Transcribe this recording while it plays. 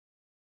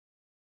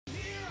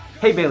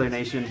Hey Baylor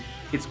Nation,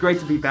 it's great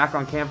to be back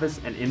on campus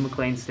and in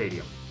McLean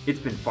Stadium. It's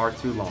been far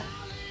too long.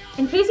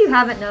 In case you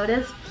haven't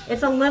noticed,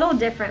 it's a little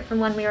different from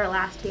when we were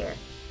last here.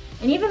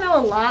 And even though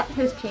a lot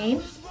has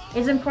changed,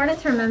 it's important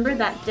to remember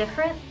that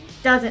different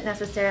doesn't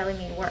necessarily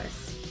mean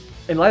worse.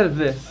 In light of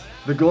this,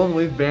 the Golden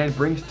Wave Band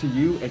brings to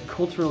you a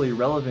culturally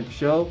relevant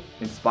show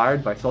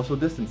inspired by social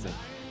distancing.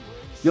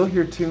 You'll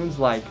hear tunes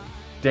like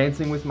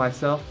Dancing with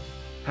Myself,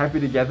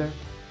 Happy Together,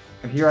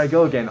 and Here I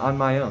Go Again on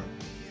My Own.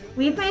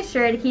 We've made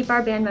sure to keep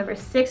our band members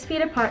 6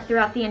 feet apart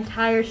throughout the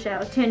entire show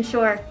to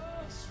ensure...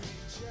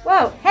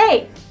 Whoa,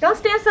 hey, don't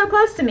stand so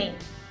close to me.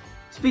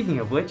 Speaking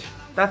of which,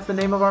 that's the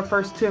name of our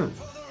first tune.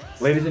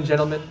 Ladies and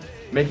gentlemen,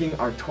 making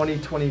our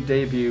 2020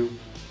 debut,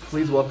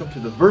 please welcome to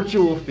the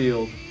virtual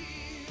field,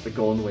 the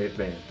Golden Wave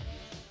Band.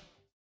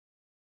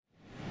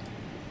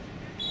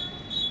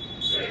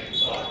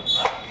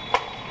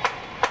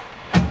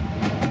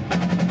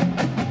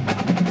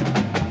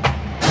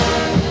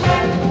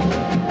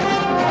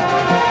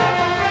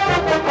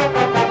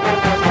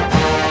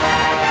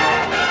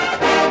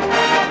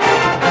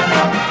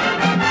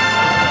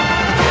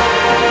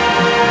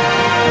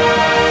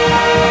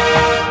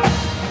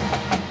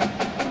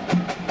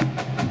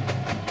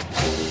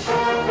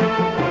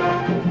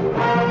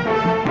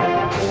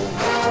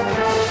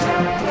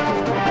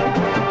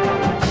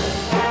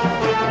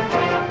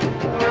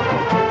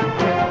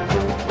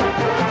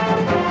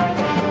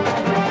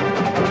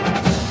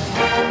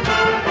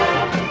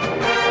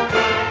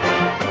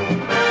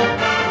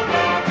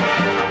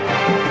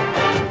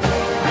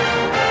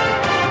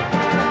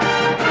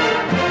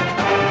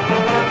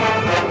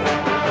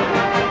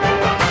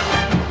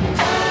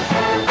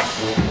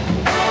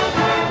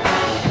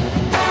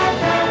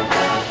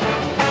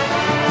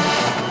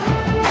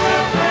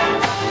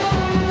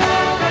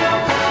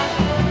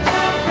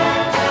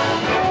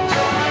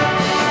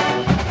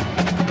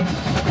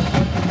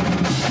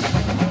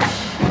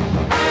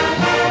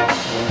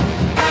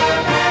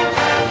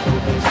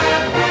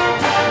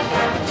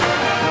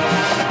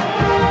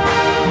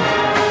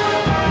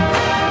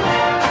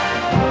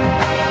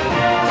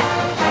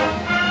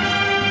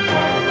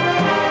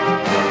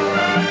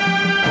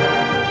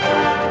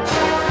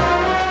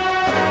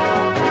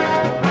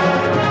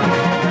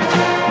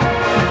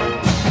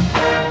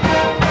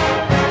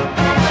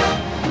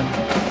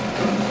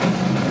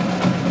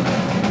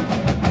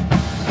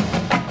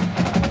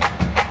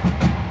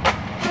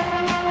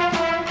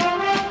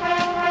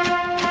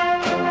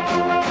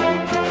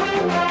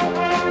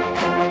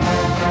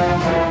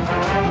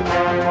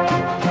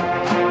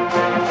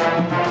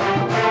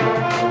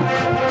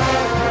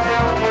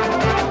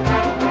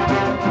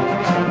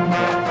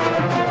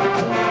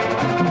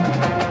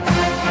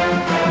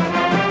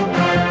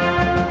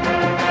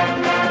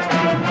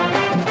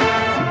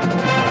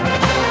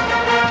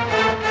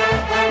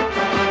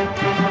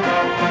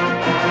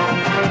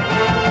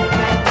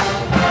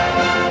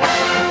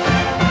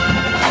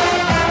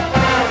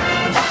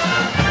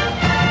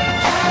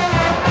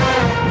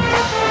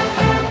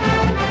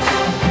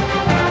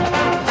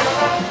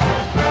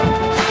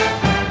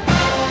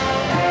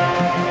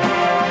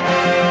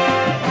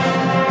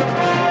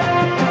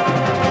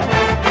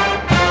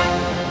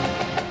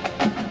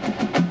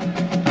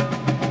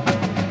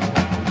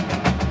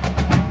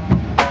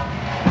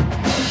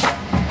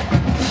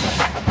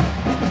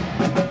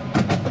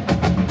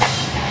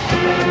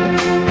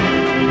 Thank you.